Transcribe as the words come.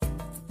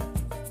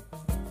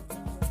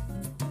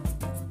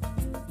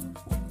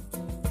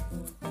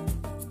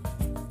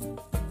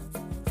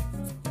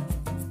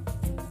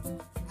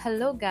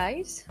Hello,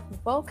 guys.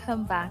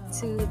 Welcome back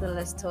to the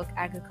Let's Talk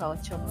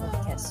Agriculture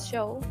podcast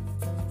show.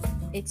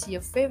 It's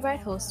your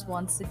favorite host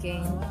once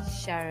again,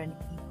 Sharon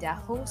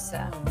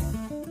Idahosa.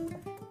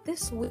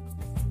 This week,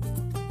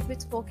 we're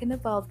talking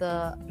about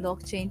the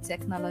blockchain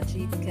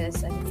technology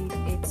because I believe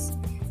it's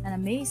an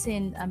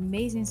amazing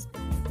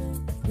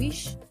we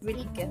should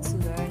really get to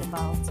learn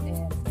about.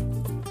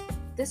 And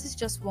this is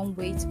just one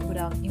way to put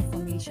out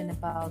information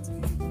about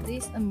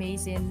this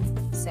amazing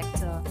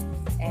sector.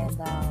 And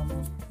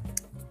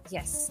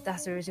yes,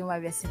 that's the reason why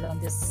we're still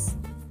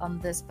on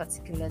this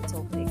particular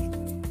topic.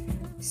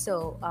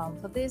 So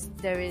for this,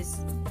 there is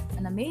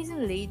an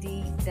amazing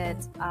lady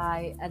that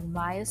I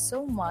admire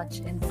so much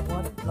in the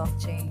world of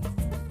blockchain,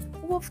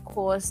 who of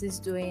course is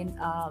doing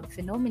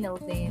phenomenal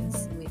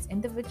things with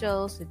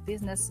individuals, with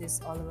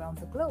businesses all around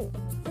the globe.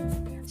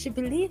 She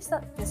believes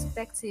that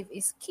perspective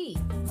is key,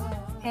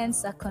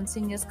 hence her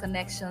continuous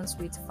connections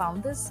with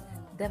founders,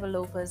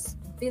 developers,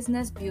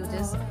 business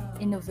builders,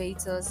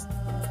 innovators.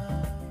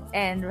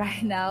 And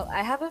right now,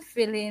 I have a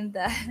feeling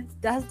that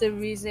that's the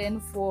reason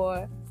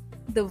for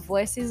the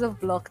voices of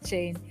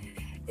blockchain.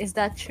 Is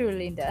that true,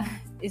 Linda?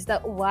 Is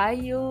that why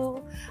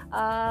you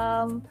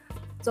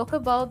talk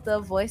about the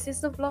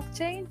voices of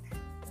blockchain?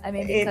 I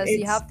mean, because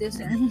you It's have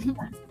this.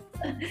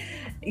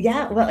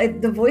 yeah, well,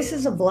 the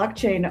voices of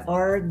blockchain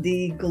are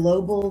the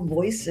global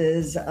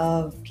voices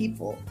of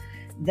people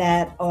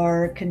that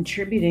are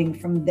contributing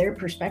from their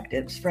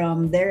perspectives,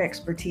 from their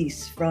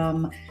expertise,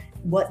 from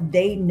what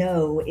they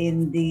know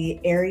in the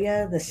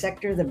area, the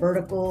sector, the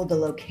vertical, the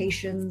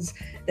locations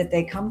that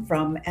they come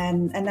from,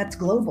 and that's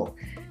global.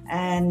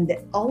 And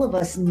all of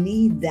us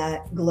need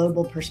that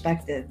global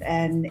perspective.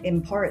 And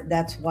in part,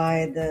 that's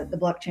why the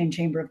Blockchain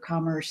Chamber of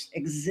Commerce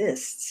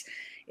exists.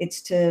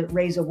 It's to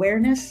raise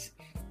awareness,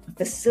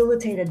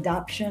 facilitate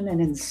adoption,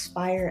 and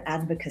inspire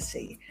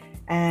advocacy.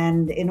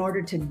 And in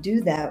order to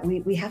do that,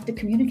 we have to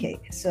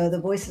communicate. So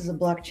the Voices of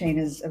Blockchain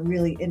is a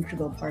really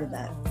integral part of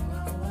that.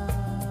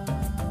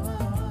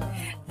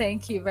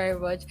 Thank you very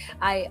much.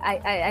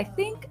 I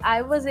think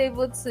I was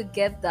able to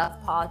get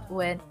that part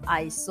when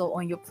I saw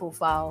on your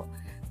profile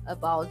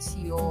about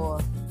your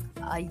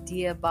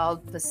idea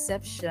about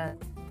perception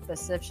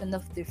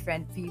of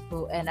different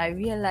people, and I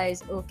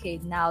realized, okay,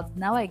 now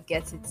I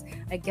get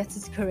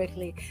it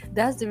correctly.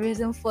 That's the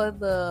reason for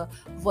the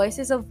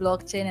voices of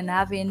blockchain and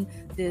having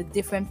the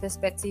different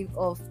perspective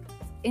of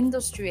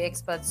industry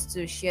experts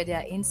to share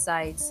their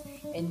insights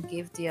and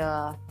give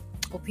their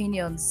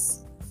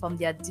opinions from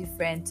their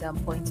different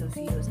points of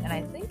views. And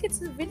I think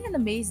it's really an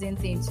amazing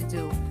thing to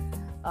do.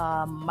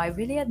 I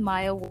really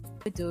admire what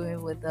you're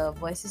doing with the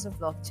voices of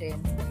blockchain.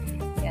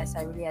 Yes,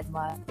 I really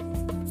admire.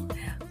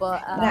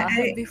 But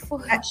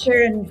before,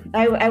 Sharon,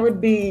 I would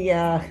be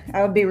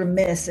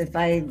remiss if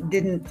I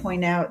didn't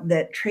point out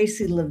that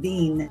Tracy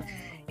Levine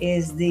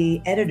is the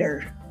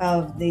editor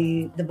of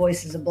the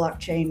Voices of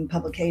Blockchain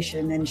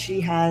publication, and she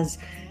has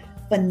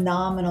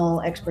phenomenal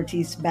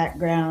expertise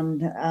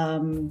background,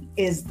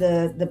 is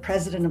the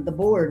president of the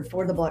board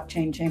for the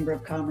Blockchain Chamber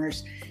of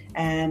Commerce,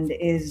 and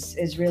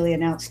is really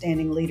an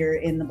outstanding leader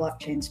in the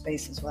blockchain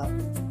space as well.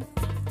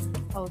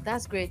 oh,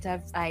 that's great.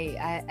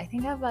 I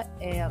think I've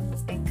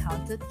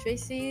encountered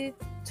Tracy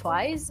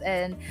twice,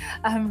 and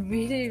I'm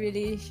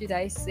really, should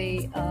I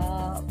say,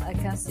 I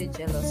can't say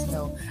jealous.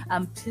 No,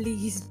 I'm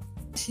pleased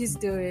she's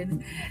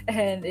doing,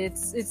 and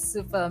it's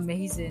super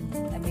amazing.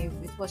 I mean,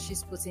 with what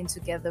she's putting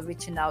together,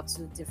 reaching out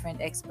to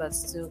different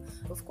experts to,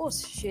 of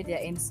course, share their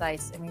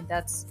insights. I mean,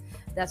 that's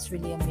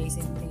really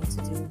amazing thing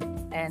to do.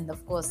 And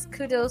of course,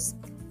 kudos,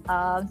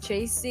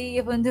 Tracy.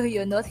 Even though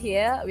you're not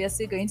here, we are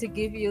still going to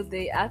give you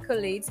the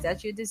accolades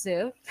that you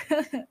deserve.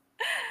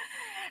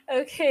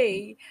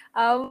 Okay.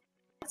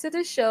 To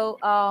the show.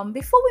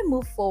 Before we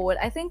move forward,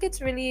 I think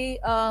it's really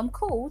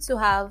cool to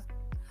have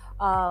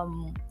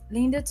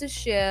Linda to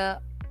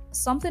share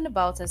something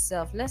about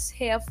herself. Let's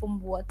hear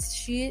from what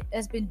she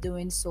has been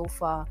doing so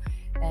far.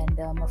 And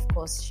of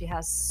course, she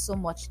has so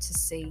much to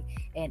say.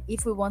 And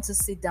if we want to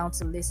sit down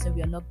to listen,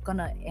 we are not going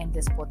to end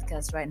this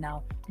podcast right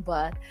now.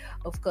 But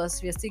of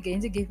course, we are still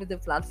going to give you the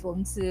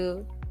platform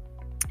to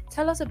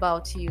tell us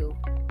about you.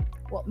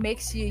 What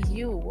makes you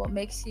you? What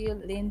makes you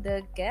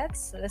Linda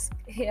Goetze? Let's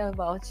hear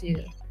about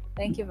you.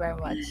 Thank you very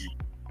much.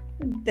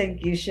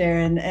 Thank you,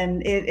 Sharon,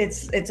 and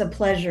it's a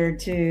pleasure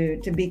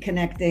to be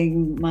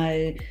connecting.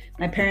 My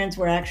parents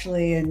were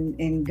actually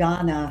in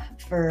Ghana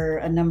for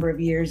a number of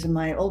years, and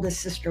my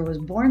oldest sister was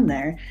born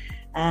there,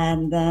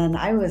 and then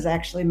I was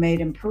actually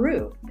made in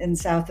Peru in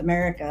South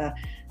America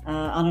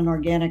on an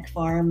organic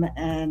farm,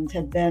 and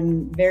have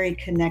been very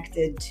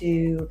connected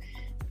to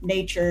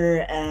nature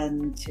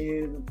and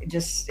to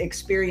just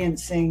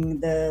experiencing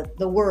the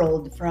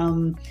world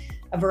from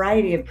a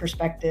variety of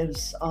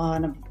perspectives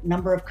on a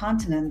number of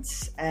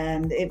continents,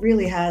 and it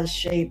really has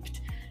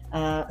shaped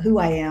who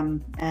I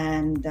am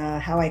and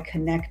how I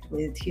connect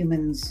with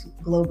humans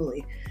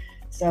globally.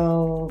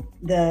 So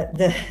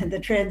the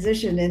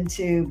transition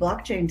into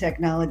blockchain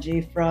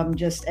technology from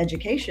just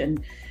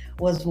education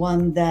was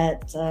one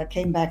that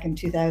came back in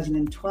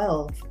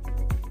 2012.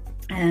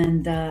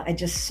 And I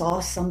just saw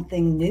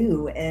something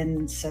new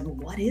and said,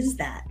 what is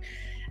that?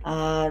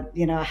 I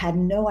had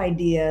no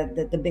idea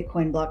that the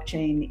Bitcoin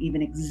blockchain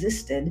even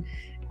existed.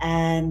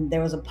 And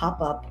there was a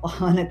pop-up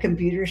on a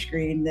computer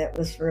screen that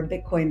was for a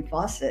Bitcoin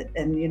faucet,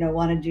 and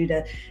wanted you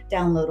to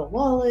download a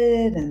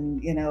wallet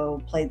and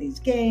play these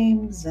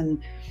games.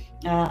 And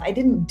I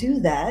didn't do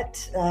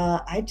that.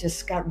 I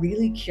just got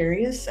really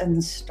curious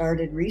and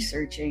started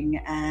researching,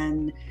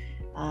 and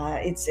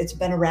it's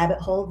been a rabbit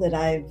hole that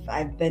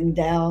I've been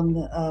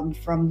down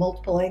from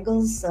multiple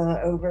angles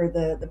over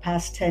the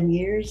past 10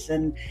 years,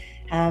 and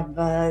have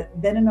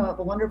been in a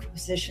wonderful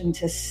position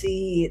to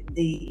see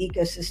the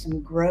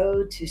ecosystem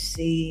grow, to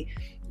see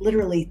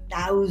literally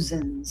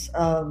thousands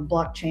of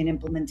blockchain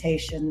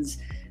implementations,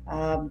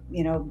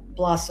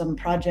 blossom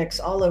projects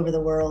all over the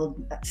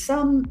world.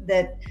 Some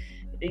that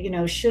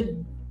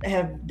should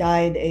have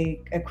died a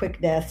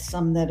quick death,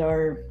 some that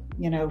are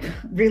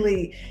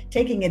really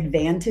taking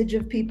advantage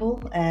of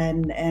people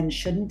and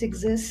shouldn't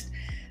exist,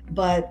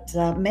 but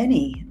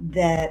many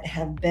that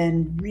have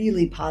been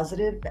really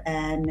positive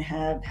and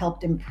have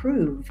helped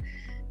improve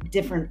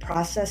different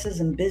processes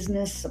in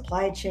business,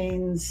 supply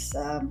chains,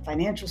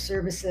 financial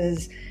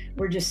services.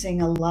 We're just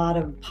seeing a lot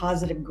of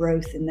positive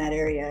growth in that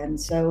area. And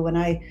so when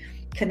I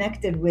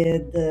connected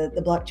with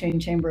the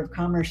Blockchain Chamber of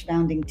Commerce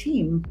founding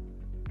team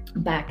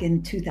back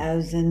in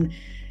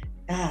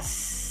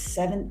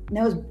 2007,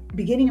 no, it was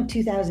beginning of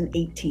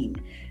 2018.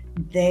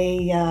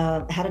 They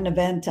had an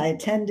event I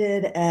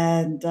attended,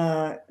 and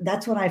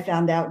that's when I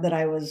found out that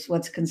I was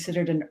what's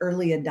considered an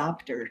early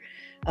adopter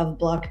of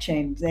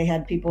blockchain. They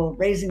had people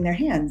raising their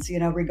hands,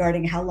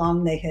 regarding how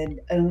long they had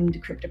owned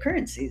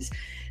cryptocurrencies.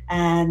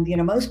 And,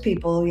 most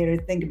people,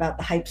 think about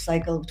the hype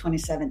cycle of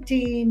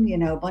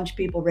 2017, a bunch of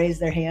people raise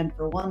their hand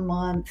for 1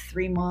 month,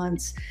 3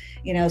 months,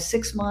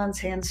 6 months,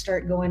 hands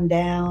start going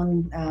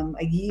down,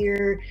 a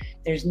year.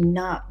 There's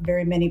not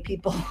very many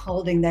people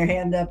holding their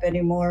hand up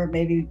anymore,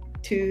 maybe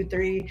 2,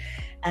 3.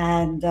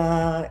 And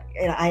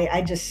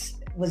I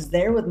just was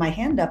there with my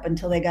hand up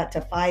until they got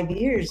to 5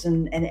 years,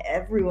 and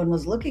everyone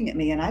was looking at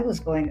me, and I was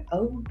going,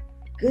 oh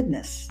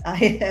goodness,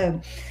 I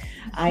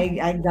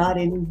got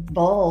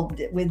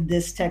involved with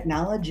this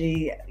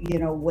technology,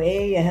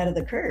 way ahead of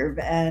the curve.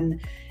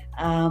 And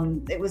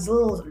it was a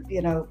little,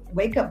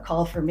 wake up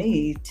call for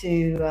me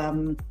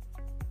to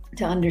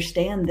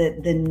understand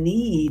that the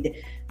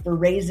need for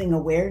raising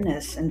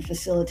awareness and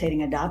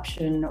facilitating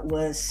adoption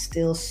was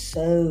still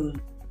so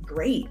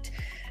great.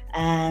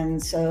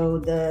 And so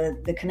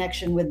the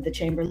connection with the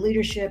chamber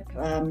leadership,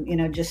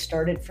 just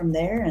started from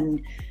there.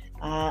 And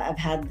I've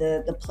had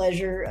the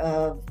pleasure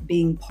of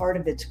being part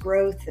of its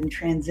growth and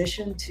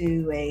transition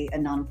to a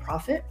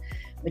nonprofit,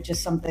 which is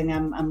something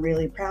I'm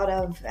really proud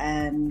of.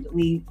 And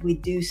we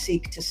do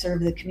seek to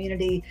serve the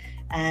community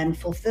and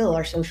fulfill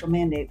our social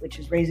mandate, which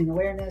is raising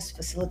awareness,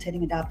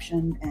 facilitating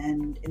adoption,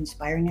 and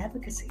inspiring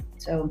advocacy.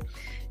 So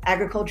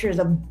agriculture is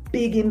a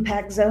big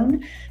impact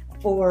zone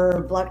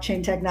for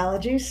blockchain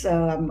technology.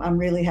 So I'm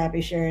really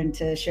happy, Sharon,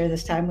 to share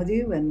this time with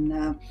you,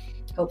 and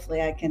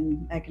hopefully I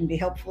can be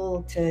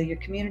helpful to your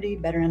community,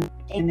 better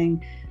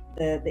understanding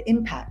the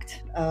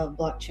impact of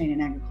blockchain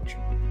in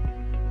agriculture.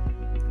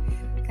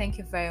 Thank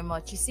you very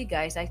much. You see,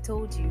 guys, I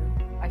told you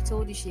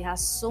she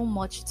has so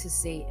much to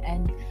say,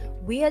 and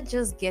we are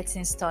just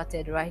getting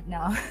started right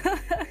now.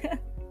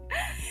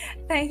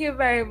 Thank you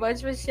very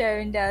much for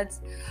sharing that.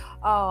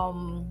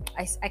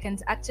 I can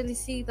actually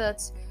see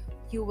that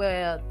you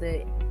were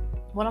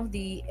one of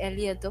the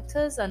early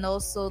adopters, and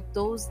also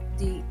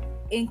the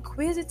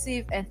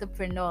inquisitive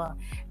entrepreneur,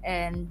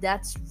 and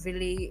that's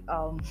really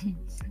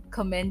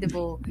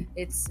commendable.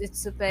 It's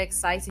super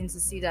exciting to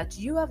see that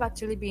you have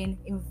actually been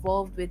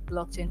involved with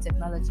blockchain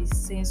technology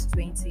since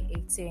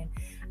 2018.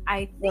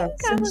 I think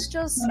I was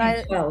just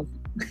 2012.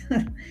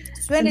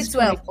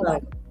 2012.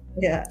 Oh,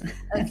 yeah.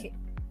 Okay.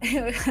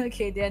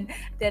 Okay, then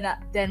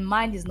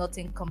mine is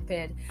nothing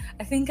compared.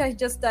 I think I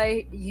just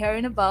started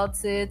hearing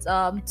about it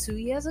 2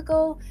 years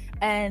ago,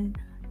 and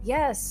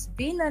yes,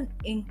 being an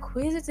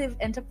inquisitive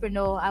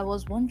entrepreneur, I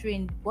was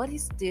wondering, what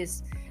is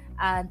this?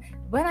 And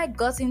when I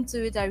got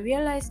into it, I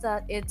realized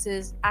that it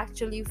is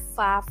actually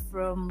far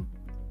from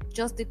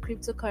just the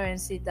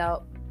cryptocurrency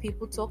that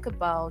people talk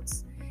about.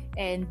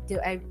 And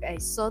I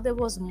saw there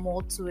was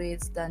more to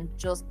it than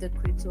just the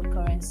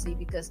cryptocurrency,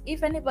 because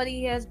if anybody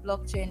hears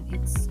blockchain,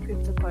 it's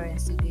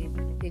cryptocurrency,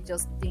 they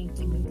just think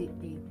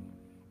immediately.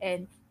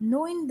 And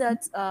knowing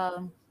that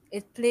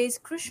it plays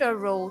crucial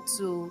role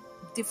to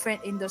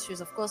different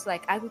industries, of course,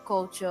 like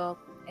agriculture,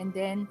 and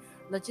then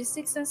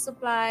logistics and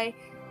supply.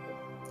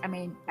 I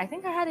mean, I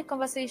think I had a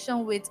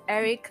conversation with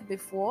Eric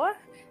before,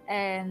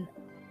 and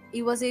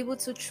he was able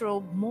to throw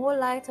more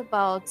light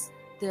about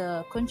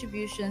the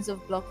contributions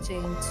of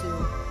blockchain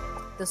to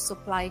the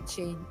supply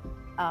chain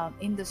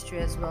industry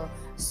as well.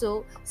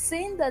 So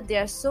saying that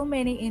there are so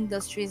many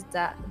industries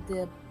that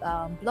the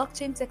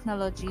blockchain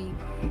technology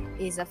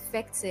is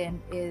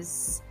affecting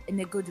is in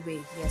a good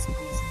way. Yes,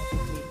 please,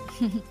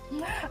 in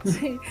a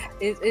good way.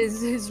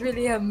 It's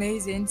really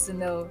amazing to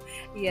know.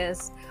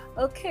 Yes.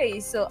 Okay.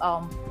 So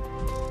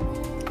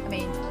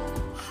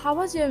how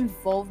has your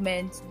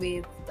involvement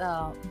with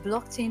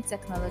blockchain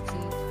technology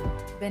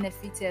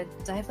benefited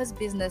diverse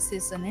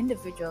businesses and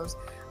individuals?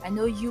 I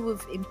know you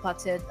have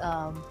impacted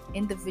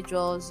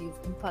individuals, you've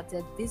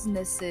impacted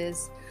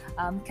businesses.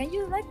 Can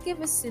you like give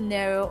a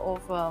scenario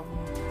of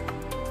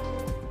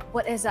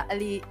what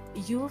exactly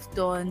you've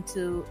done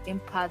to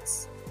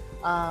impact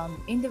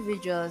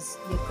individuals,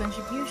 your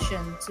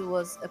contribution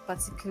towards a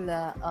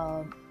particular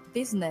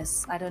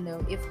business? I don't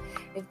know if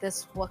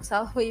this works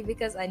out for you,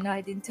 because I know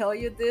I didn't tell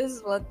you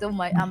this, but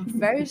I'm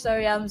very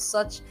sorry. I'm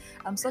such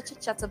a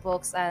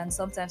chatterbox, and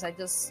sometimes I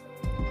just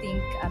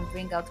think and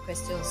bring out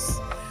questions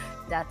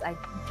that I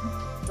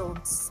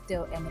don't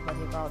tell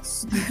anybody about.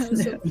 So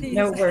please.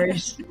 No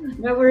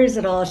worries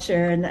at all,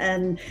 Sharon.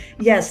 And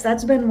yes,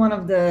 that's been one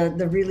of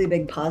the really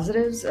big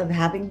positives of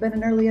having been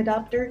an early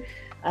adopter.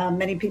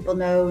 Many people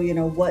know,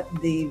 what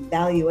the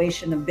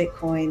valuation of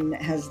Bitcoin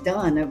has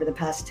done over the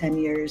past 10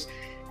 years.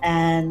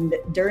 And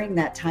during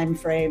that time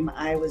frame,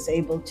 I was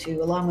able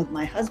to, along with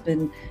my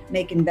husband,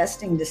 make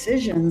investing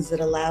decisions that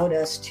allowed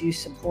us to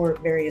support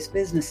various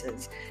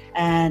businesses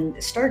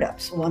and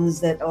startups,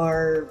 ones that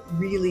are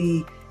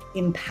really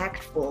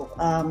impactful.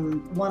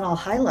 One I'll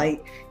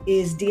highlight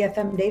is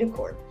DFM Data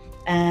Corp.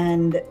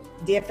 And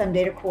DFM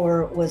Data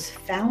Corp was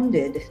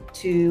founded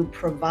to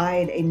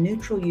provide a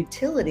neutral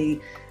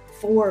utility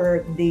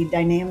for the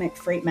dynamic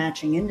freight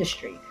matching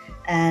industry,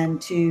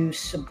 and to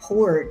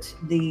support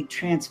the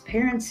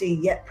transparency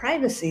yet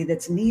privacy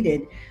that's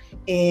needed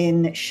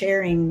in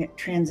sharing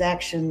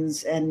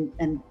transactions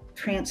and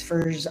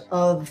transfers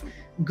of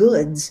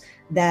goods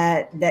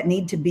that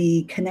need to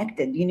be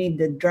connected. You need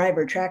the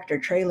driver, tractor,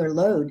 trailer,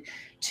 load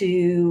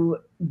to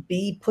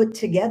be put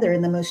together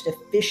in the most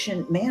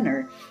efficient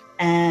manner.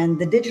 And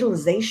the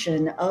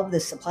digitalization of the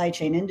supply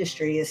chain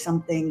industry is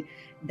something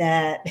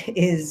that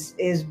is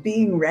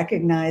being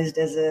recognized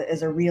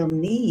as a real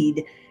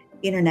need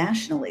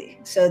internationally,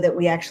 so that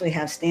we actually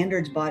have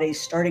standards bodies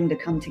starting to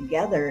come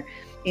together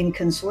in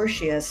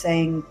consortia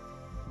saying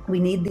we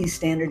need these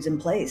standards in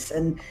place.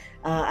 And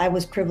I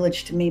was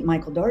privileged to meet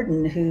Michael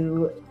Darden,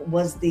 who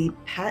was the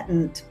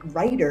patent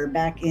writer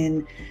back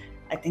in,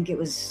 I think it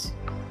was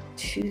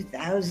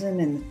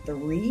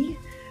 2003,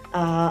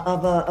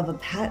 of a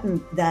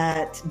patent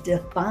that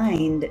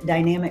defined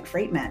dynamic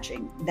freight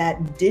matching,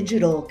 that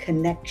digital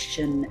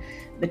connection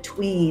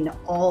between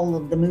all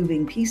of the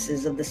moving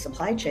pieces of the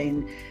supply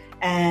chain.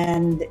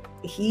 And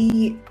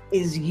he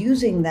is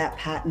using that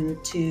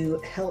patent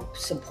to help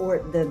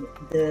support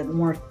the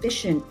more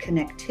efficient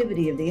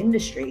connectivity of the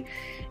industry.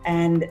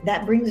 And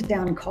that brings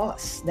down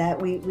costs. That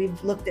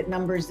we've looked at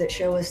numbers that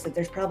show us that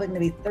there's probably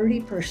going to be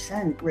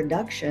 30%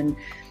 reduction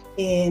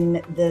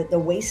in the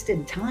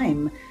wasted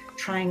time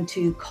trying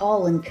to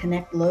call and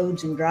connect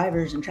loads and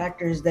drivers and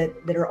tractors that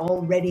are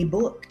already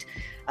booked.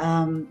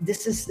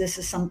 This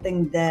is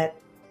something that,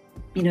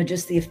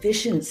 just the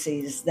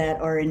efficiencies that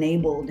are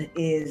enabled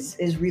is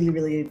really,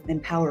 really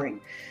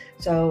empowering.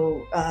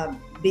 So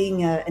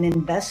being an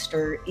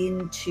investor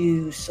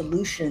into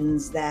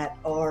solutions that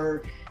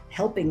are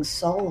helping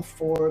solve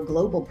for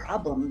global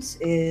problems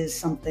is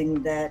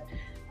something that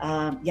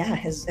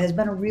has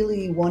been a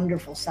really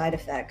wonderful side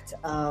effect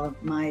of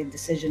my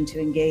decision to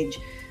engage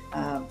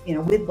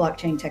with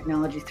blockchain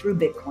technology through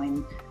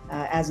Bitcoin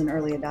as an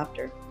early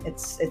adopter.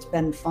 It's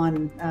been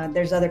fun.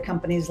 There's other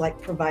companies like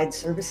Provide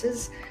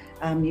Services.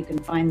 You can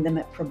find them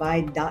at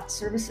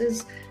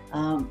provide.services.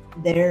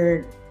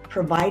 They're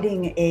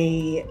providing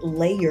a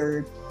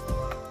layer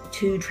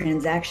 2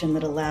 transaction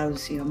that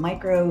allows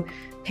micro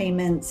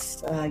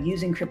payments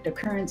using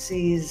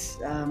cryptocurrencies,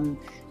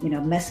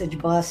 message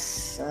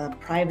bus,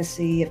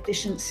 privacy,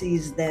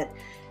 efficiencies that,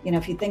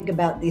 if you think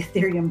about the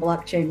Ethereum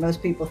blockchain,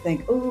 most people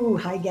think, oh,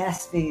 high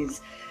gas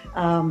fees.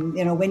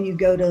 When you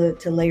go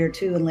to layer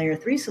 2 and layer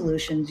 3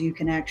 solutions, you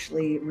can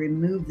actually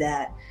remove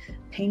that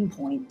pain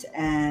point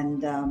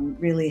and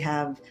really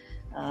have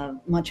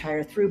much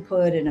higher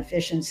throughput and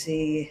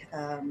efficiency,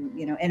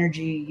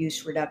 energy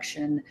use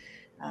reduction.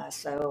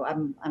 So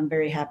I'm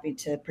very happy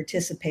to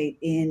participate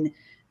in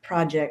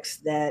projects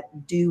that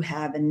do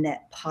have a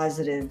net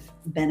positive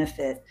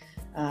benefit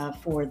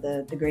for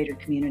the greater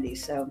community.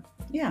 So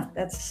yeah,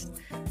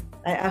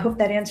 I hope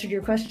that answered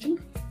your question.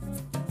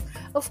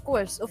 Of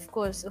course.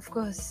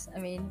 I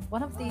mean,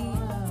 one of the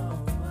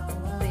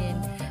thing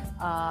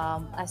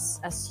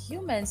as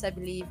humans, I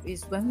believe,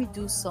 is when we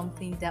do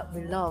something that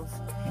we love.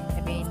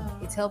 I mean,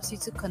 it helps you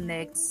to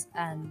connect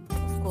and,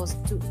 of course,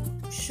 to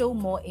show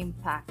more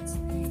impact.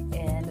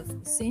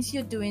 And since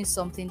you're doing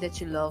something that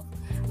you love,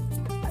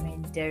 I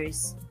mean, there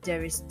is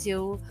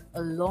still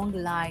a long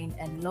line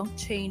and long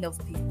chain of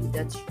people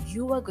that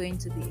you are going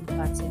to be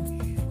impacting.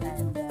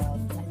 And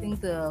I think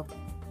the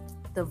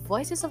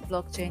Voices of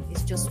Blockchain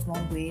is just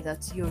one way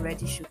that you're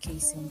already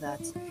showcasing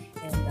that.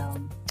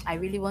 And I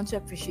really want to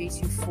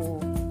appreciate you for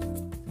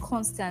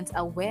constant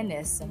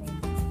awareness. I mean,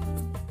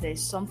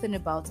 there's something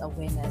about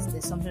awareness.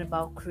 There's something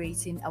about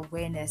creating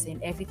awareness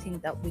in everything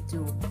that we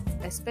do,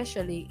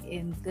 especially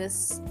in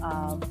this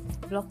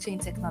blockchain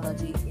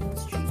technology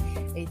industry.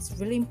 It's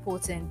really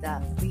important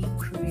that we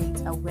create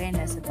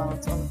awareness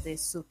about all of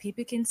this so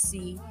people can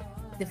see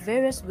the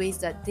various ways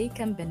that they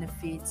can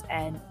benefit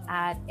and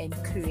add and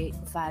create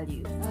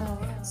value.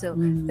 So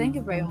thank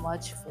you very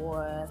much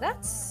for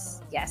that.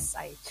 Yes,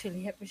 I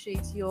truly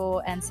appreciate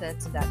your answer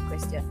to that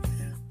question.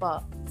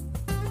 But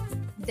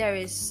there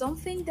is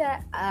something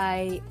that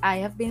I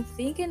have been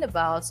thinking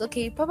about.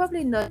 Okay,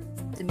 probably not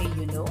to me,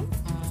 you know.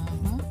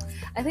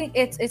 I think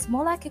it's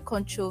more like a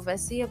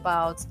controversy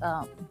about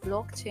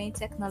blockchain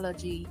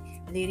technology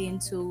leading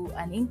to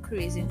an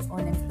increase in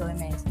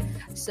unemployment.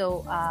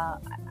 So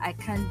I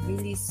can't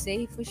really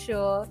say for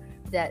sure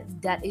that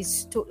that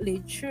is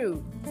totally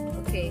true.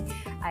 Okay,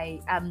 I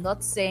am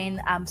not saying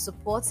I'm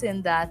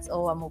supporting that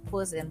or I'm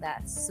opposing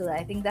that. So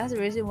I think that's the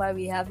reason why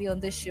we have you on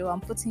the show.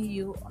 I'm putting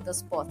you on the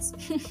spot.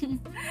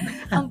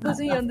 I'm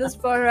putting you on the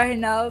spot right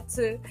now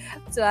to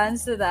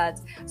answer that.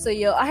 So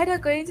you're either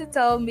going to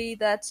tell me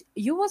that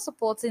you were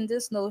supporting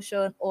this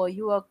notion or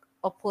you are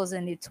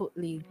opposing it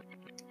totally.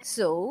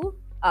 So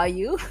are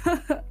you?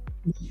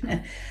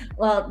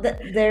 Well,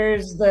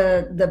 there's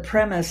the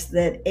premise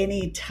that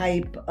any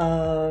type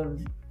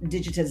of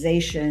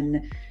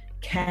digitization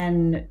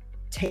can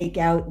take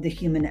out the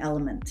human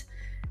element.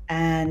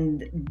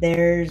 And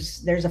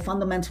there's a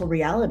fundamental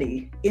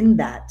reality in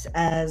that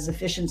as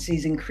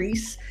efficiencies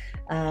increase,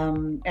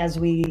 as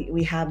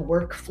we have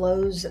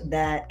workflows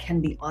that can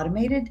be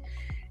automated,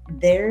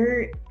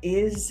 there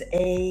is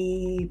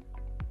a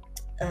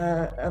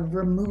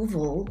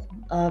removal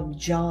of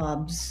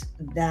jobs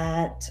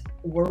that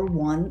were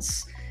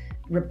once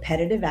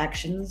repetitive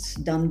actions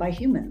done by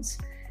humans.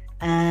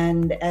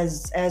 And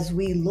as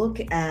we look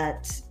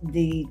at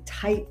the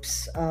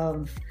types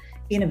of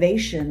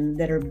innovation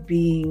that are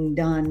being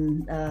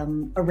done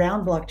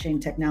around blockchain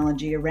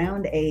technology,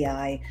 around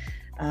AI,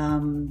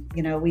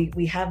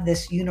 we have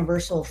this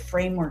universal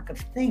framework of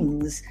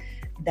things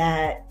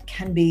that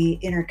can be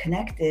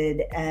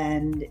interconnected,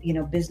 and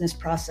business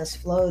process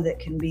flow that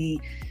can be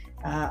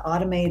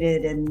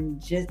automated,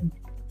 and just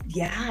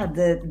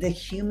the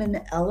human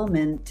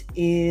element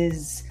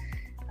is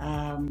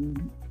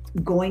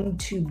going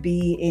to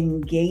be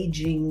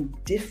engaging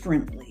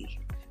differently,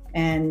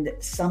 and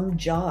some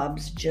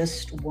jobs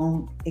just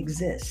won't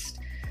exist.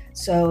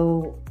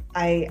 So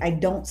I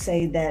don't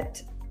say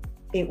that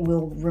it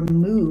will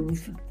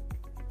remove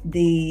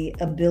the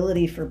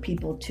ability for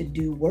people to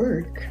do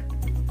work,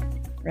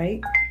 right?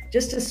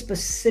 Just a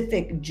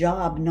specific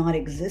job not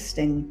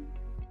existing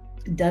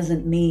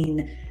doesn't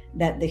mean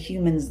that the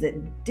humans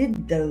that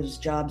did those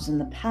jobs in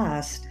the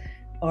past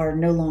are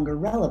no longer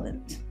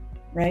relevant,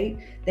 right?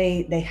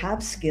 They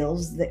have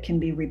skills that can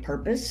be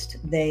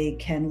repurposed. They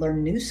can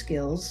learn new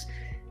skills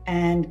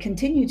and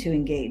continue to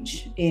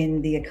engage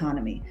in the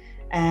economy.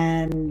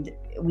 And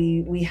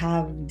we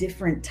have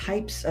different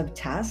types of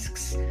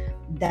tasks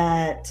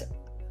that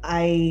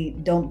I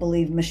don't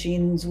believe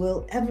machines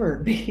will ever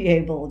be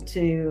able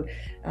to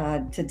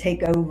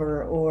take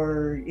over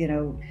or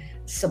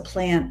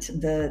supplant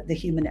the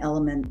human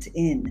element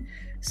in.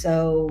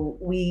 So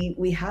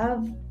we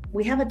have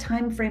a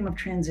time frame of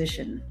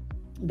transition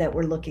that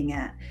we're looking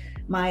at.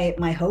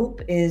 My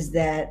hope is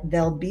that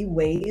there'll be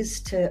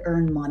ways to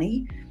earn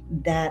money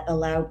that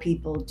allow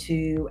people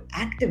to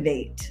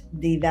activate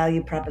the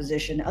value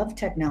proposition of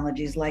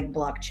technologies like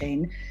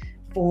blockchain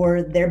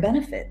for their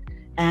benefit,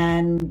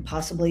 and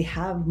possibly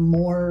have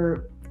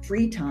more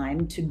free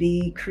time to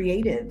be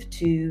creative,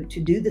 to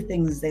do the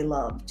things they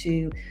love,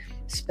 to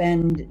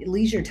spend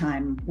leisure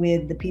time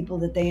with the people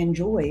that they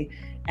enjoy,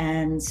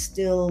 and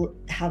still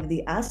have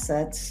the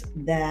assets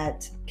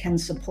that can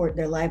support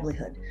their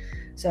livelihood.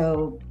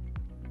 So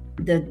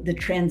the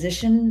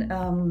transition,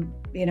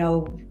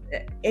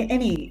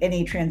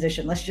 any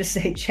transition, let's just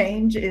say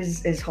change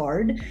is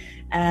hard.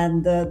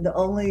 And the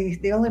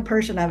only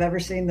person I've ever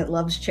seen that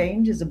loves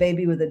change is a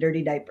baby with a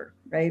dirty diaper,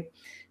 right?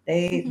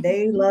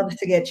 They love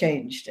to get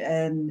changed,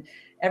 and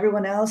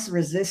everyone else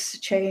resists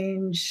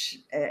change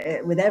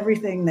with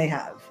everything they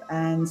have.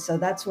 And so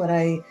that's what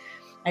I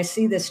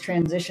see this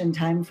transition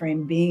time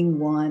frame being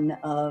one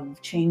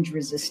of change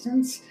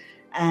resistance,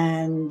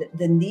 and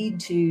the need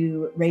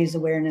to raise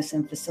awareness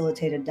and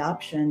facilitate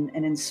adoption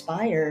and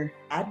inspire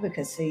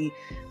advocacy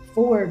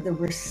for the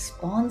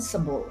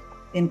responsible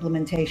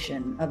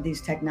implementation of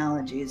these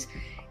technologies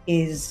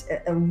is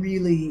a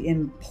really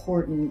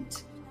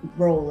important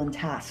role and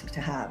task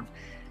to have.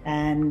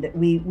 And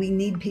we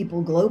need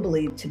people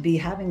globally to be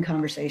having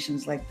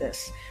conversations like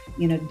this,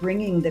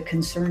 bringing the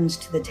concerns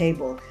to the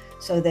table,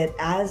 so that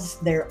as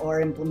there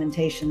are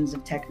implementations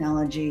of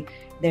technology,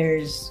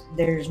 there's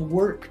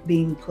work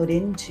being put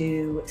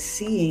into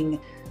seeing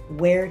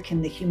where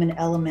can the human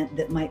element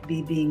that might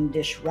be being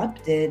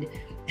disrupted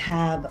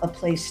have a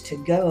place to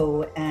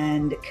go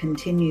and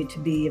continue to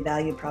be a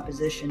value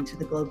proposition to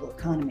the global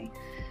economy.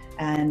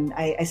 And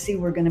I see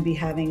we're going to be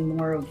having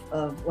more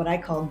of what I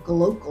call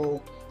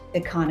global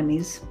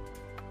economies,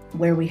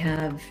 where we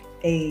have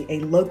a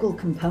local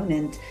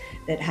component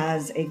that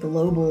has a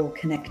global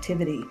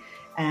connectivity.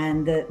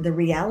 And the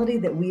reality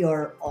that we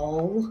are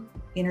all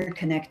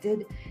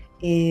interconnected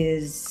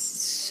is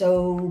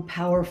so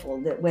powerful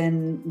that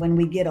when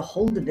we get a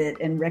hold of it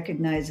and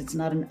recognize it's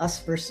not an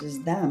us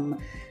versus them,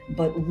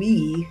 but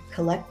we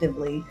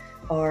collectively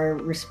are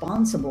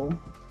responsible,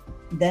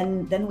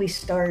 then we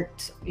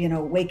start,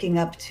 waking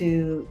up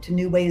to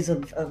new ways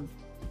of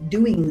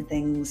doing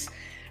things.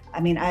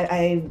 I mean,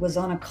 I was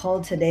on a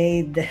call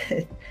today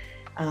that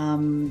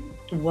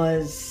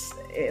was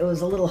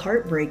a little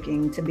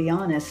heartbreaking, to be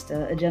honest.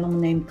 A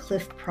gentleman named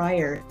Cliff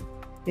Pryor,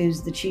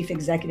 who's the chief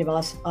executive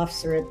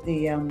officer at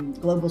the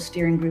Global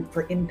Steering Group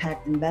for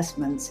Impact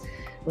Investments,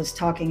 was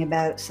talking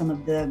about some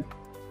of the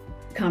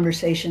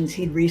conversations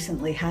he'd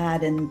recently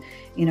had, and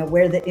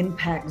where the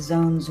impact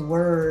zones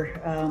were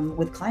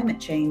with climate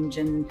change.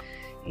 And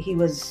he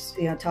was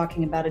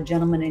talking about a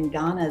gentleman in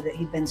Ghana that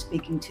he'd been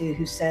speaking to,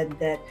 who said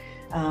that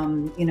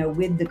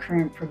with the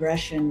current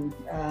progression,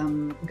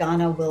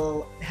 Ghana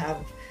will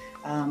have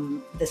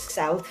the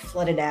south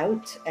flooded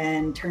out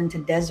and turn to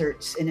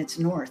deserts in its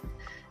north.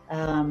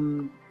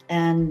 And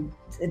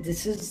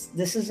this is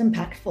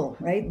impactful,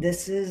 right?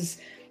 This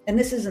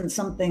isn't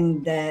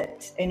something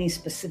that any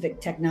specific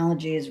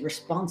technology is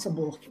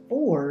responsible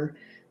for,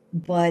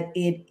 but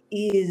it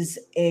is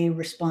a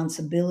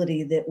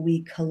responsibility that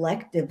we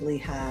collectively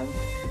have,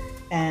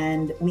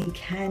 and we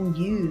can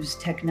use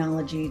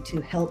technology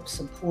to help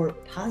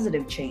support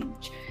positive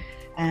change.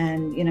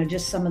 And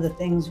just some of the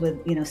things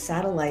with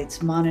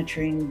satellites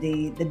monitoring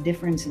the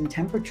difference in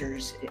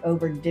temperatures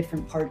over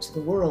different parts of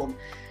the world,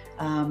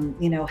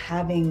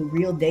 having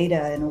real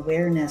data and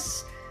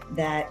awareness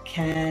that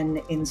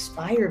can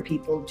inspire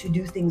people to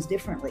do things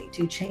differently,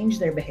 to change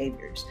their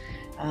behaviors.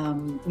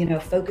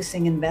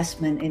 Focusing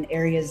investment in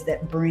areas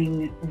that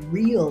bring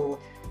real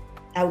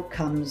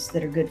outcomes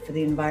that are good for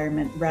the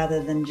environment,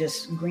 rather than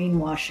just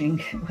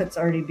greenwashing what's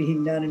already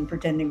being done and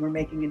pretending we're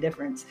making a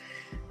difference.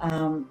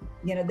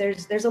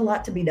 There's a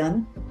lot to be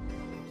done.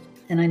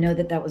 And I know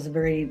that was a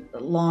very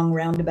long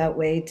roundabout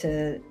way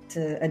to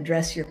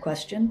address your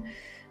question,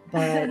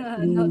 but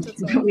Not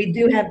at all. we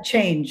do have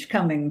change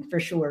coming for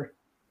sure.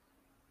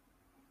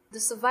 The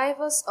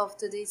survivors of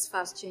today's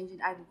fast changing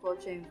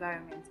agriculture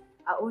environment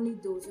are only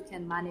those who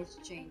can manage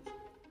change.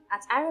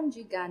 At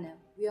RMG Ghana,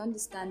 we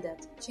understand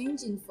that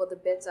changing for the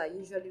better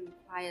usually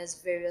requires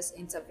various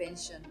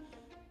intervention.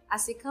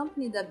 As a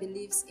company that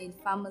believes in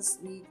farmers'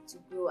 need to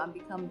grow and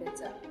become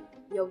better,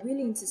 we are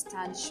willing to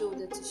stand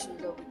shoulder to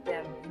shoulder with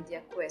them in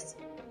their quest.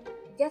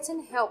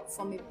 Getting help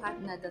from a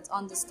partner that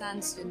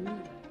understands your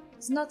need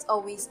is not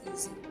always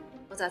easy,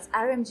 but at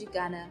RMG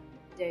Ghana,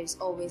 there is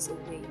always a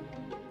way.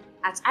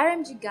 At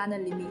RMG Ghana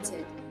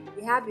Limited,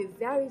 we have a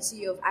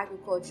variety of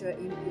agricultural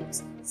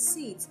inputs,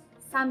 seeds,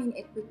 farming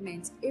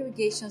equipment,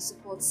 irrigation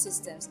support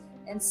systems,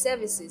 and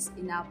services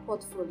in our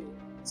portfolio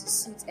to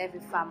suit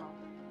every farmer.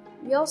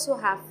 We also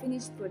have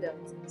finished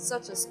products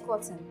such as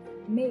cotton,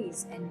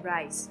 maize, and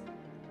rice.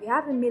 We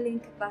have a milling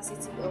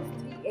capacity of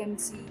 3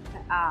 MT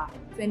per hour,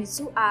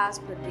 22 hours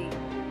per day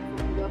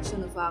for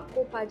production of our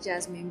Copper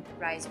Jasmine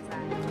rice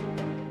brand.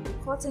 The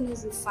cotton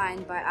is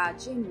refined by our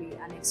ginnery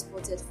and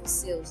exported for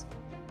sales.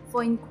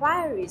 For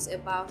inquiries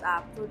about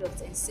our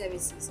products and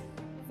services,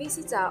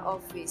 visit our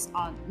office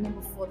on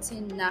number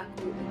 14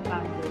 Naku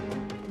Ipan Road,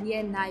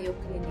 near Nayo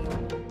Clinic,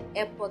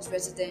 Airport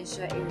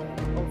Residential Area,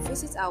 or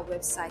visit our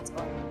website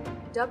on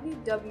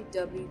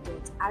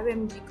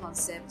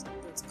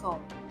www.rmgconcept.com,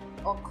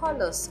 or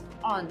call us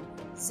on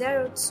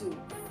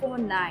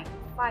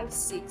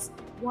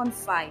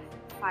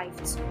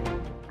 0249561552.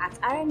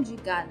 At RMG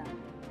Ghana,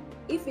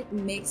 if it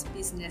makes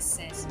business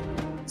sense,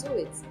 do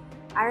it.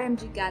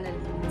 RMG Ghana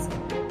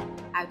Limited,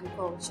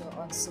 agriculture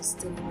on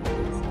sustainable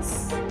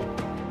basis.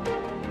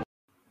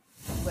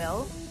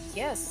 Well,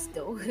 yes,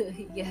 though.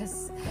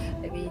 Yes.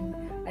 I mean,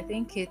 I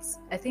think it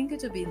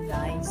would be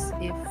nice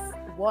if,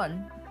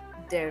 one,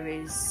 there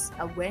is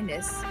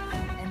awareness,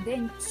 and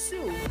then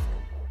two,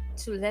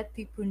 to let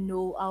people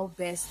know how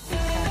best they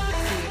can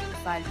create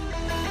value.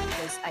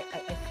 Because I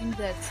think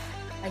that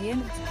at the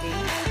end of the day,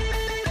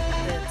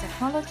 the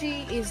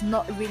technology is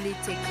not really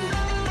taking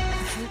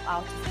you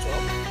out of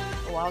job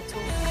or out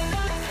of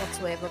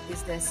whatsoever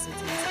business it is.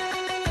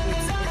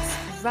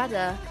 It's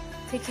rather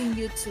taking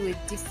you to a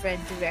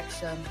different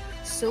direction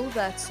so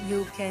that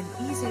you can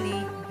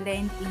easily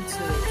blend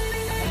into it.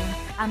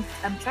 And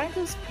I'm trying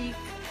to speak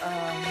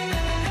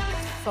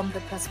from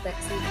the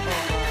perspective of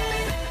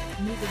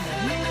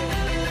middlemen in the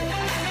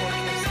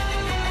agriculture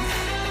sector,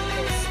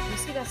 because you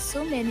see that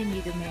so many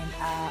middlemen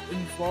are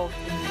involved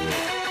in the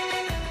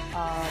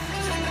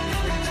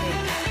distribution chain,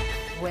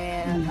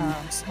 where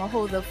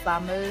smallholder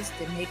farmers,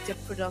 they make their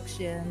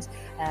productions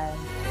and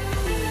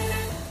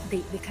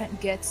they can't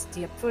get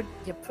their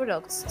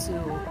products to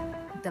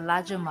the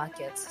larger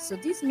markets. So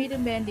these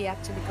middlemen, they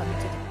actually come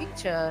into the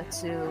picture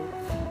to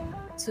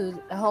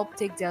help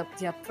take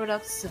their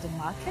products to the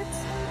markets.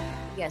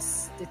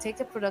 Yes, they take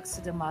the products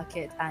to the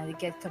market and they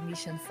get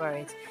commission for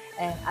it.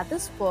 And at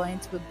this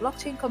point, with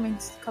blockchain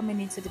coming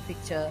into the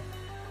picture,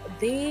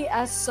 they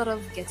are sort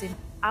of getting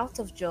out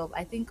of job.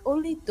 I think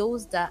only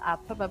those that are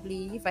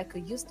probably, if I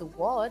could use the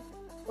word,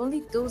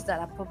 only those that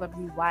are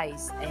probably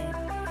wise and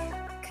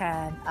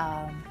can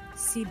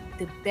see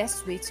the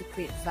best way to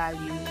create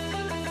value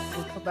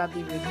will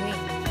probably remain.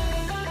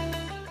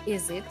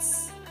 Is it?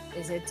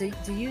 Is it?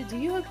 Do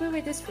you agree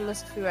with this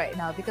philosophy right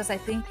now? Because I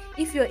think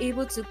if you're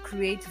able to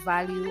create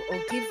value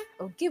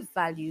or give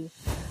value,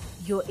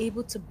 you're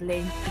able to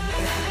blend in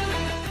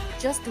everything.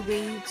 Just the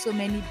way so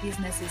many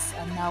businesses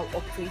are now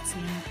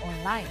operating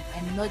online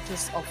and not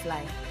just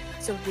offline.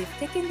 So they've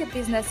taken the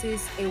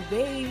businesses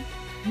away,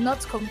 not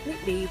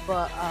completely,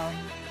 but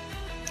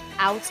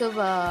out of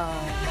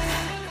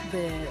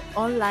the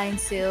online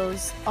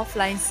sales,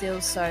 offline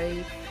sales,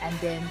 sorry, and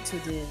then to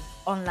the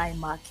online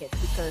market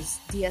because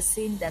they are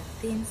seeing that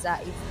things are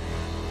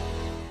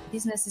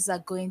businesses are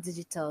going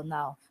digital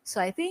now. So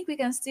I think we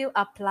can still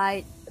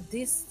apply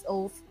this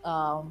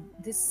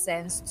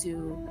sense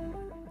to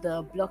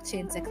the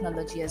blockchain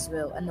technology as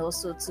well, and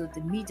also to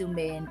the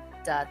middlemen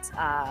that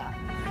are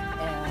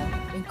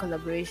in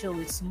collaboration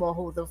with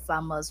smallholder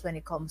farmers when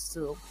it comes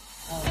to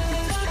the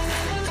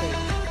distribution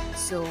chain.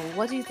 So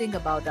what do you think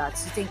about that?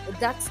 You think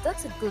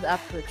that's a good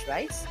approach,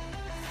 right?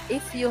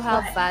 If you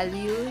have But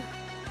value,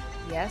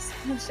 yes,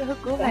 sure,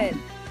 go ahead.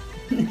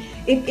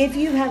 if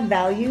you have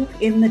value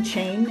in the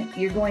chain,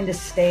 you're going to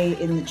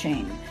stay in the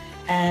chain.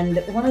 And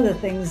one of the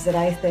things that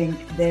I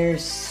think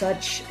there's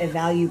such a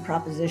value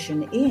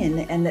proposition in,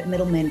 and that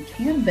middlemen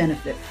can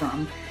benefit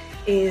from,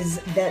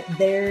 is that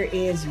there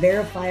is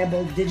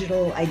verifiable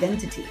digital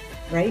identity,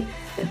 right?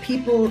 The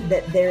people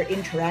that they're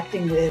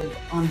interacting with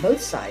on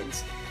both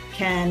sides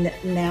can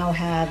now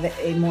have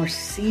a more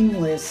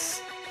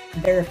seamless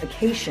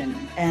verification,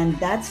 and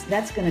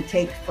that's going to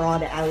take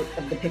fraud out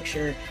of the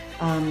picture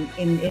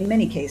in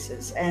many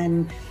cases.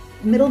 And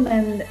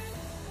middlemen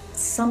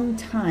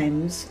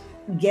sometimes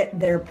get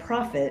their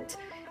profit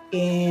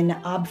in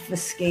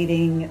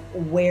obfuscating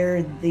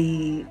where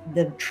the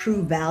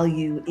true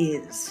value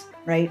is,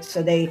 right?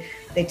 So they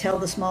tell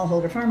the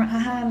smallholder farmer,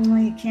 well,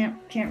 you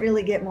can't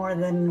really get more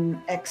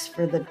than X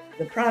for the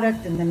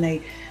product, and then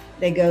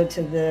they go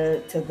to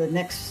the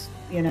next,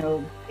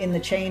 in the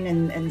chain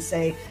and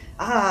say,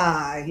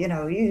 you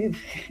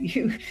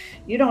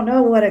don't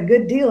know what a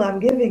good deal I'm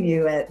giving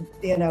you at,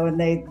 and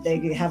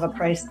they have a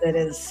price that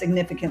is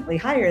significantly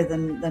higher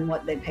than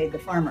what they paid the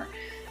farmer.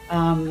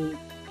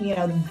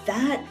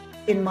 That,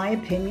 in my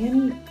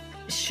opinion,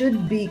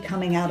 should be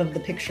coming out of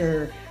the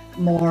picture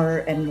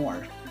more and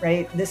more,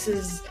 right? This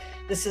is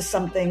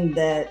something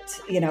that,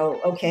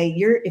 okay,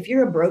 if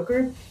you're a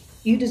broker,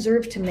 you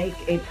deserve to make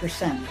a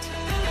percent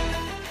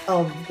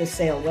of the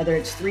sale, whether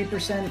it's 3%,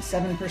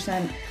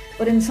 7%,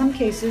 but in some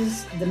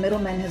cases, the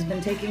middleman has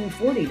been taking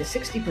 40 to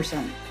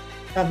 60%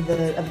 of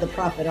the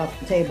profit off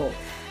the table,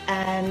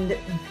 and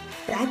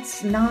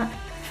that's not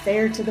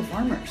fair to the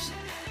farmers.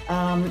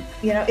 And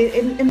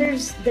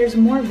there's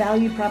more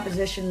value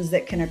propositions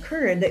that can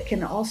occur that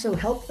can also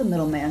help the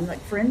middleman. Like,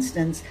 for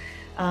instance,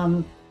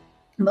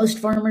 most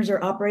farmers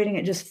are operating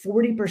at just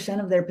 40%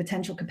 of their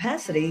potential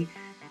capacity,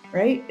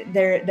 right?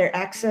 Their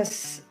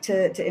access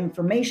to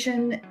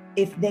information,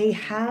 if they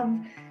have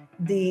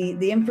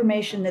the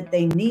information that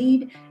they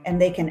need and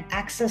they can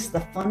access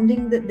the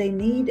funding that they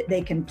need,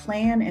 they can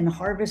plan and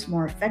harvest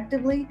more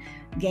effectively,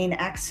 gain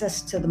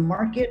access to the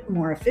market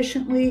more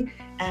efficiently,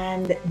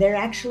 and they're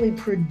actually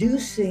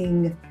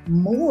producing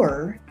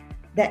more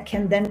that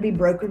can then be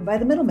brokered by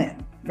the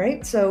middleman,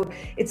 right? So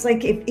it's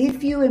like,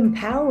 if you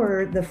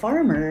empower the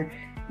farmer,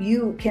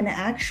 you can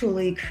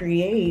actually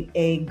create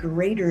a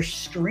greater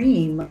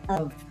stream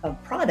of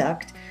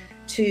product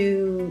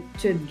to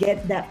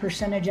get that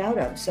percentage out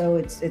of. So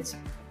it's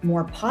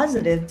more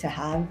positive to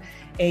have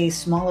a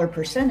smaller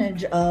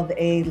percentage of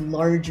a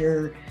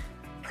larger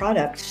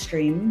product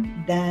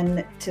stream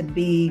than to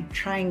be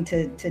trying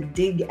to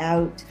dig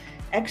out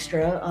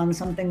extra on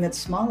something that's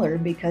smaller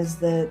because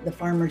the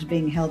farmer's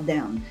being held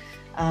down.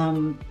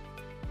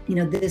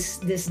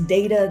 This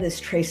data, this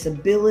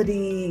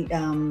traceability,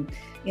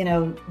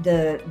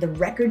 the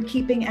record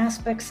keeping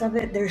aspects of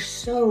it, there's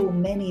so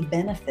many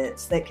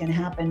benefits that can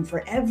happen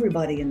for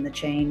everybody in the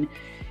chain.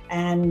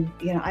 And,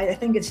 I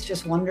think it's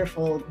just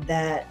wonderful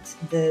that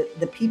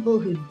the people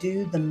who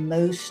do the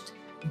most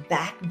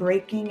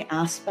backbreaking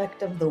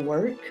aspect of the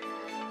work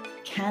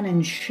can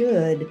and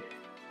should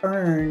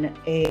earn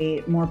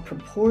a more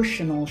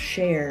proportional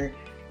share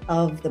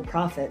of the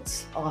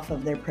profits off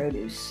of their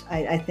produce.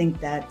 I think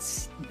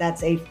that's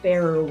a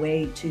fairer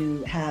way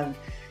to have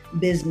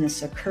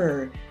business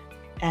occur,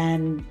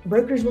 and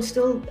brokers will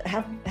still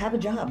have a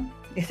job.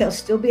 They'll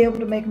still be able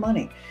to make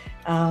money.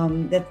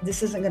 That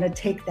this isn't going to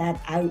take that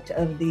out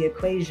of the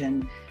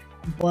equation,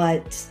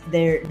 but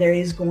there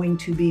is going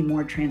to be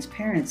more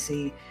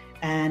transparency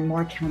and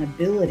more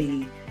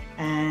accountability,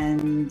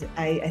 and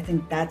I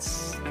think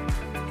that's,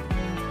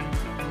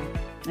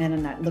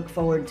 and I look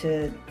forward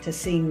to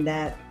seeing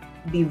that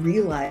be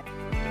realized.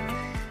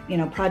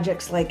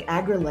 projects like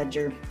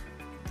AgriLedger.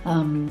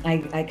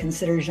 I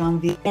consider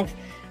Genevieve,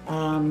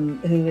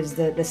 who is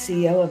the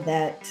CEO of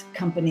that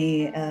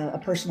company, a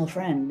personal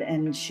friend,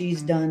 and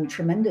she's done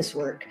tremendous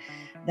work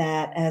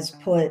that has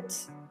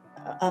put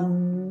a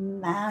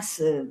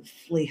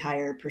massively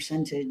higher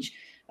percentage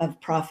of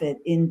profit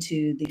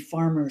into the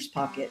farmer's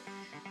pocket.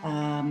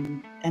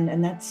 And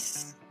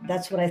that's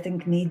what I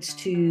think needs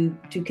to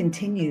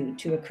continue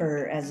to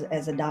occur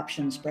as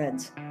adoption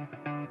spreads.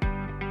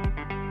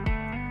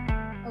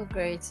 Oh,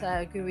 great.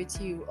 I agree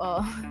with you.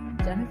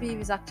 Genevieve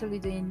is actually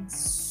doing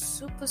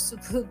super,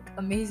 super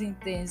amazing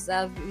things.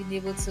 I've been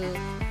able to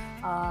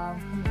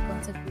come in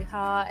contact with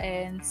her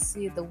and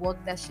see the work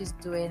that she's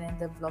doing in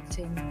the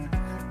blockchain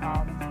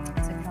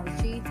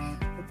technology.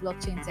 The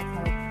blockchain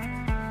technology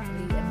is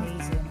really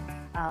amazing.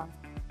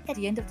 At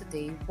the end of the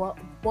day,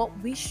 what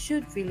we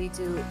should really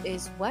do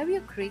is, while we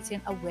are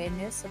creating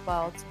awareness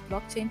about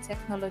blockchain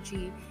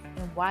technology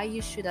and why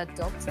you should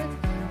adopt it,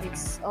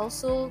 it's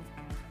also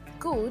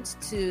good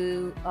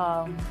to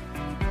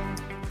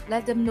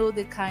let them know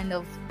the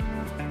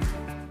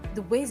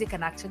ways they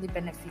can actually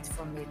benefit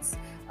from it,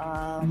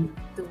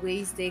 the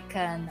ways they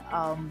can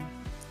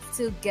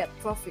still get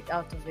profit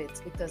out of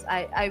it. Because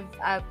I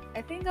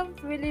think I'm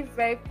really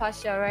very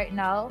partial right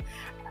now.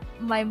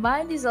 My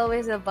mind is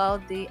always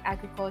about the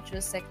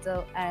agricultural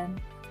sector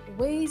and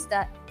ways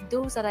that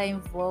those that are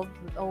involved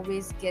would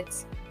always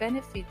get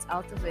benefits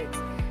out of it.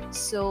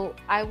 So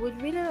I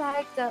would really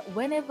like that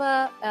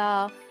whenever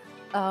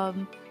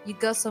you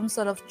got some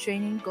sort of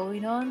training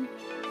going on,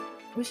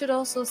 we should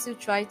also still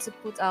try to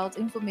put out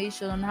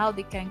information on how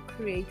they can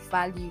create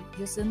value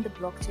using the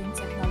blockchain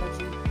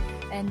technology,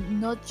 and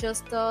not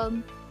just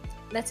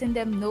letting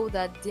them know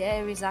that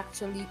there is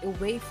actually a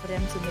way for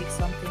them to make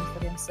something for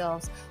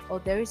themselves, or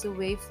there is a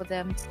way for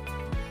them to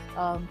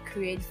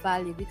create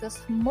value,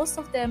 because most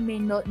of them may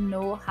not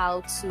know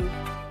how to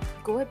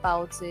go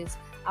about it,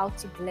 how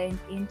to blend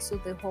into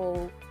the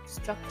whole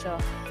structure.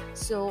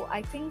 So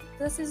I think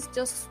this is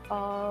just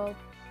a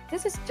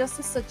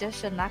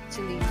suggestion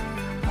actually.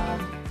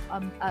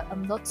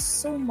 I'm not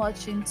so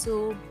much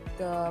into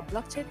the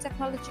blockchain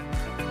technology.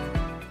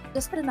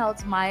 Just putting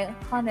out my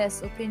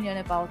honest opinion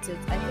about it.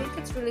 I think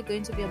it's really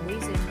going to be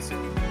amazing to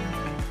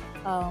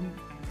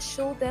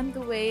show them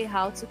the way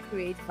how to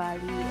create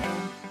value,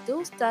 and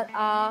those that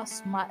are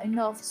smart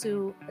enough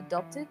to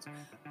adopt it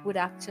would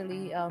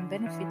actually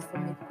benefit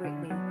from it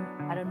greatly.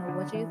 I don't know,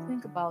 what do you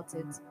think about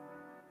it?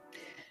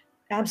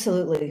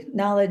 Absolutely.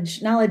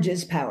 Knowledge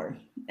is power.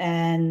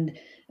 And,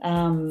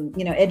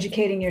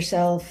 educating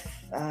yourself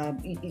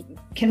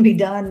can be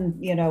done,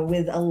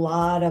 with a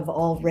lot of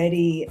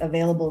already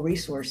available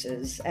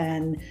resources.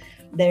 And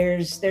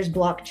there's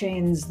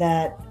blockchains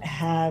that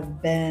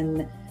have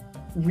been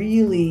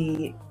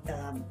really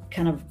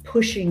kind of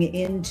pushing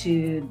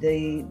into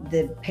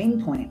the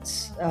pain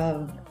points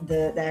of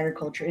the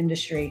agriculture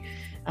industry.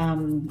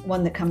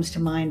 One that comes to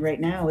mind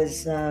right now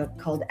is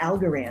called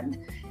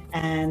Algorand.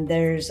 And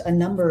there's a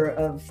number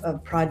of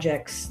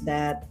projects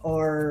that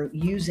are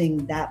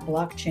using that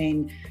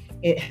blockchain.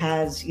 It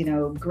has,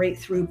 great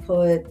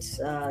throughput.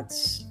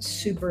 It's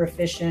super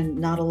efficient.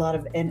 Not a lot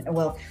of,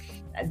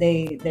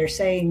 they're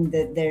saying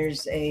that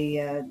there's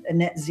a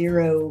net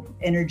zero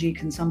energy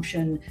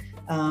consumption.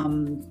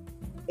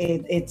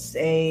 It's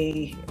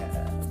a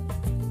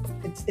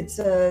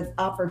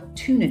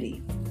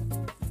opportunity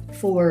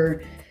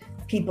for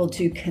people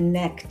to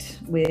connect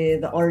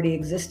with already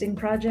existing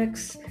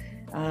projects.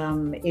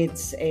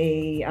 It's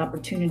a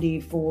opportunity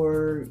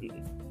for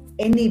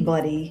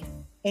anybody,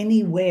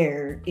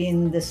 anywhere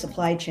in the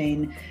supply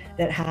chain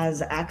that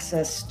has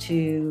access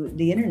to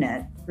the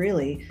internet,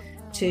 really,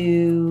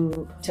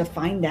 to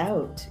find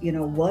out,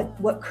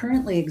 what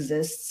currently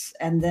exists.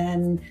 And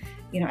then,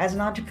 as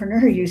an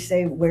entrepreneur, you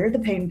say, where are the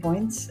pain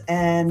points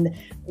and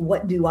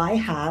what do I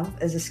have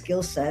as a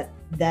skill set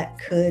that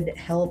could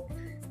help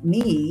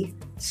me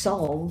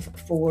solve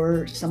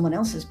for someone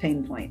else's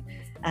pain point?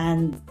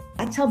 And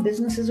that's how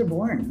businesses are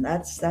born.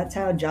 That's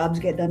how jobs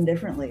get done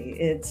differently.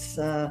 It's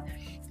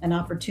an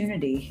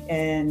opportunity,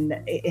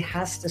 and it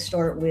has to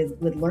start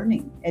with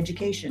learning,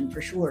 education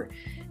for sure.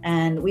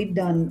 And we've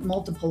done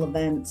multiple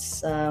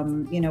events,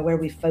 where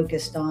we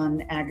focused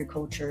on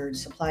agriculture,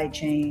 supply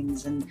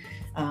chains, and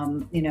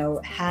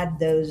had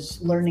those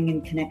learning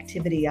and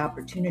connectivity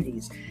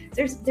opportunities.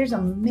 There's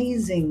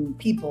amazing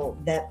people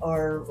that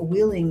are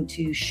willing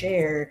to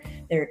share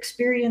their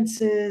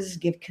experiences,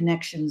 give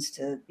connections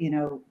to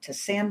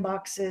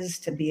sandboxes,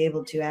 to be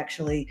able to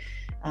actually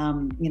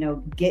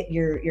get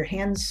your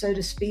hands, so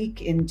to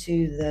speak,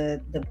 into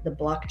the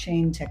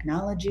blockchain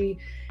technology.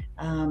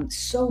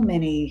 So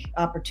many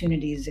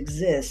opportunities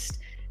exist.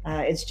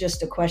 It's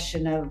just a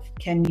question of,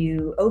 can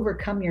you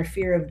overcome your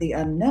fear of the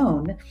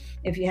unknown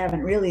if you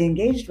haven't really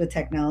engaged with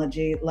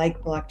technology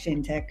like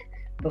blockchain tech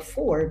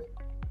before,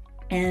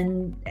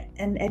 and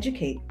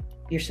educate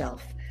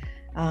yourself.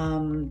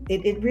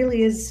 It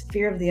really is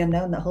fear of the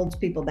unknown that holds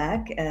people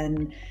back.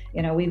 And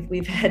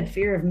we've had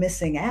fear of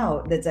missing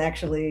out that's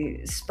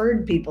actually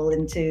spurred people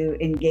into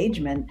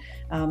engagement.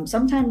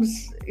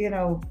 Sometimes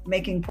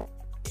making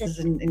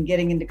and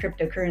getting into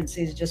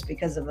cryptocurrencies just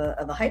because of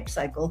a hype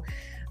cycle.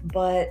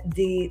 But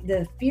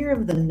the fear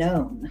of the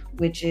known,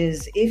 which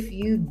is if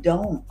you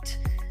don't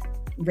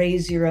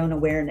raise your own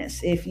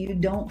awareness, if you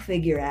don't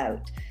figure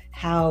out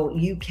how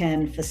you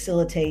can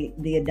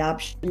facilitate the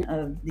adoption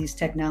of these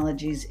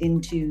technologies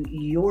into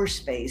your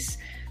space,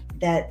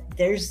 that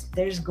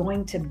there's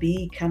going to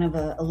be kind of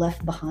a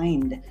left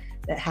behind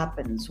that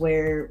happens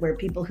where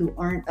people who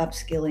aren't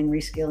upskilling,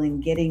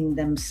 reskilling, getting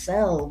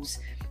themselves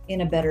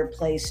in a better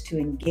place to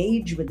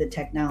engage with the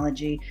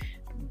technology,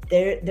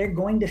 they're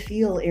going to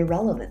feel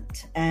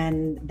irrelevant.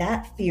 And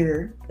that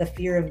fear, the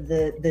fear of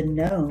the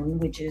known,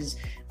 which is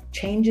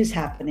change is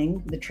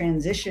happening, the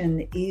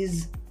transition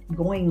is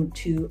going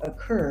to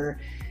occur,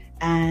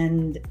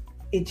 and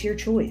it's your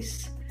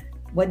choice.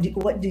 What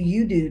do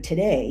you do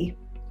today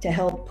to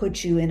help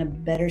put you in a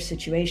better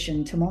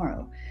situation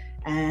tomorrow?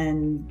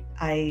 And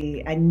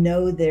I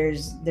know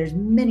there's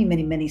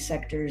many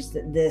sectors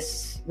that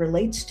this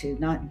relates to,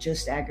 not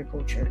just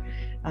agriculture.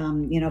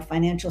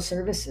 Financial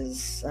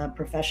services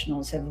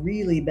professionals have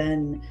really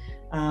been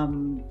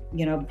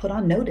put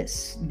on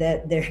notice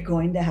that they're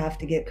going to have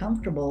to get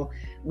comfortable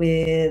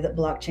with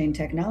blockchain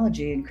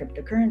technology and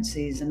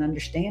cryptocurrencies and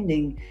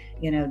understanding,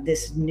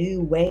 this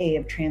new way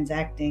of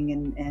transacting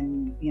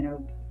and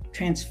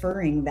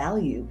transferring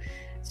value.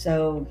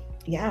 So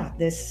yeah,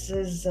 this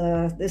is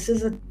a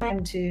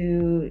time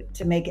to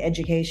make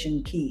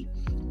education key.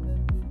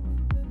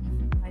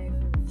 I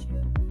agree with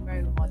you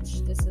very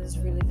much. This is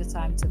really the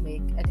time to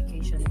make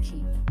education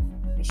key.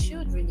 We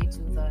should really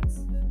do that.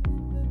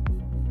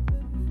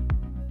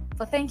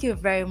 But thank you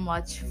very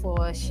much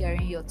for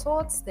sharing your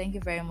thoughts. Thank you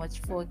very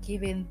much for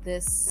giving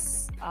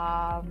this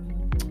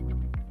on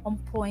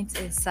point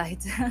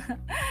insight.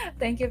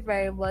 Thank you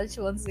very much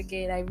once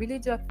again. I really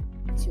do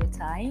appreciate your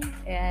time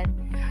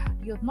and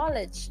your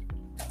knowledge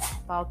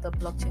about the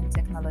blockchain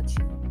technology.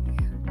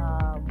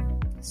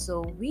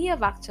 So we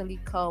have actually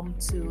come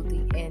to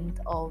the end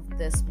of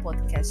this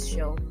podcast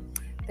show.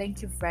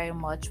 Thank you very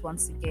much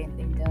once again,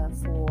 Linda,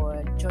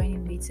 for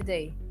joining me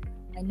today.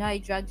 I know I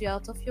dragged you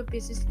out of your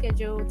busy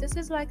schedule. This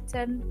is like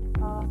 10,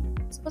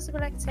 it's supposed to be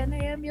like 10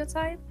 a.m. your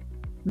time?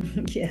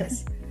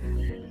 Yes.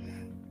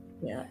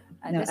 Yeah.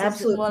 And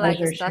this is more like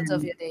the start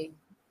of your day.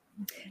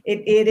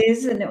 It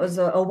is, and it was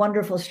a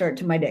wonderful start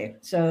to my day.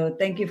 So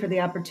thank you for the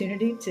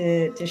opportunity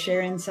to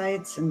share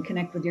insights and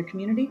connect with your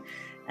community,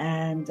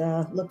 and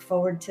look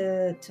forward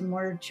to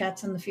more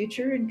chats in the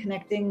future and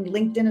connecting.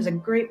 LinkedIn is a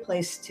great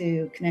place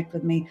to connect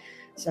with me.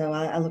 So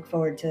I look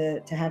forward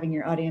to having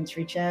your audience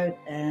reach out,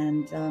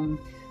 and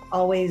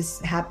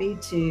always happy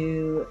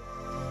to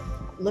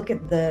look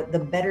at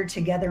the Better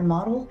Together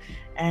model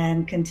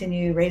and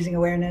continue raising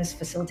awareness,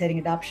 facilitating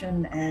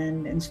adoption,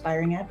 and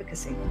inspiring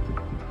advocacy.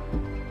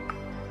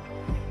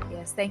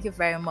 Yes, thank you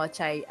very much.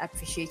 I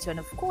appreciate you. And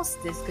of course,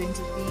 there's going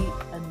to be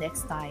a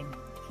next time.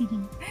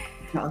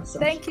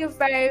 Awesome. Thank you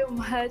very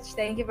much.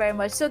 Thank you very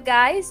much. So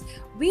guys,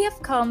 we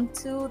have come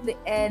to the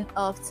end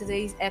of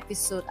today's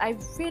episode. I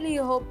really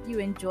hope you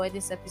enjoyed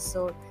this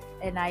episode,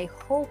 and I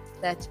hope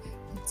that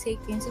you take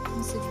into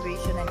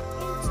consideration and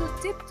into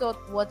deep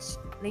thought what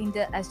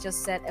Linda has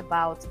just said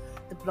about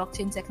the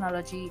blockchain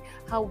technology,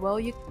 how well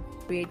you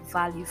create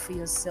value for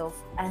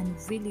yourself and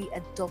really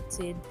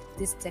adopting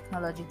this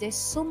technology. There's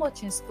so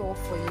much in store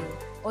for you.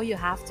 All you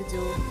have to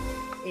do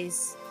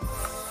is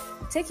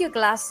take your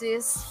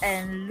glasses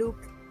and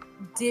look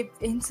deep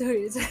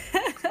into it.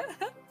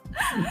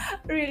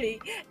 Really,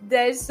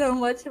 there's so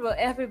much for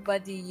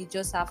everybody. You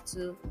just have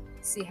to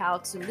see how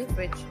to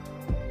leverage.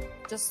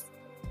 Just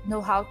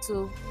know how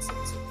to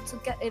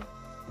get it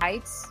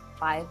right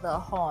by the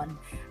horn.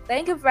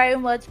 Thank you very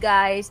much,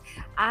 guys.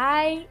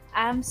 I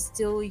am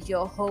still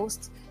your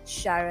host,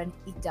 Sharon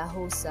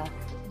Idahosa.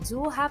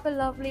 Do have a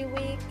lovely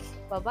week.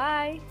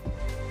 Bye-bye.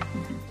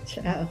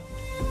 Ciao.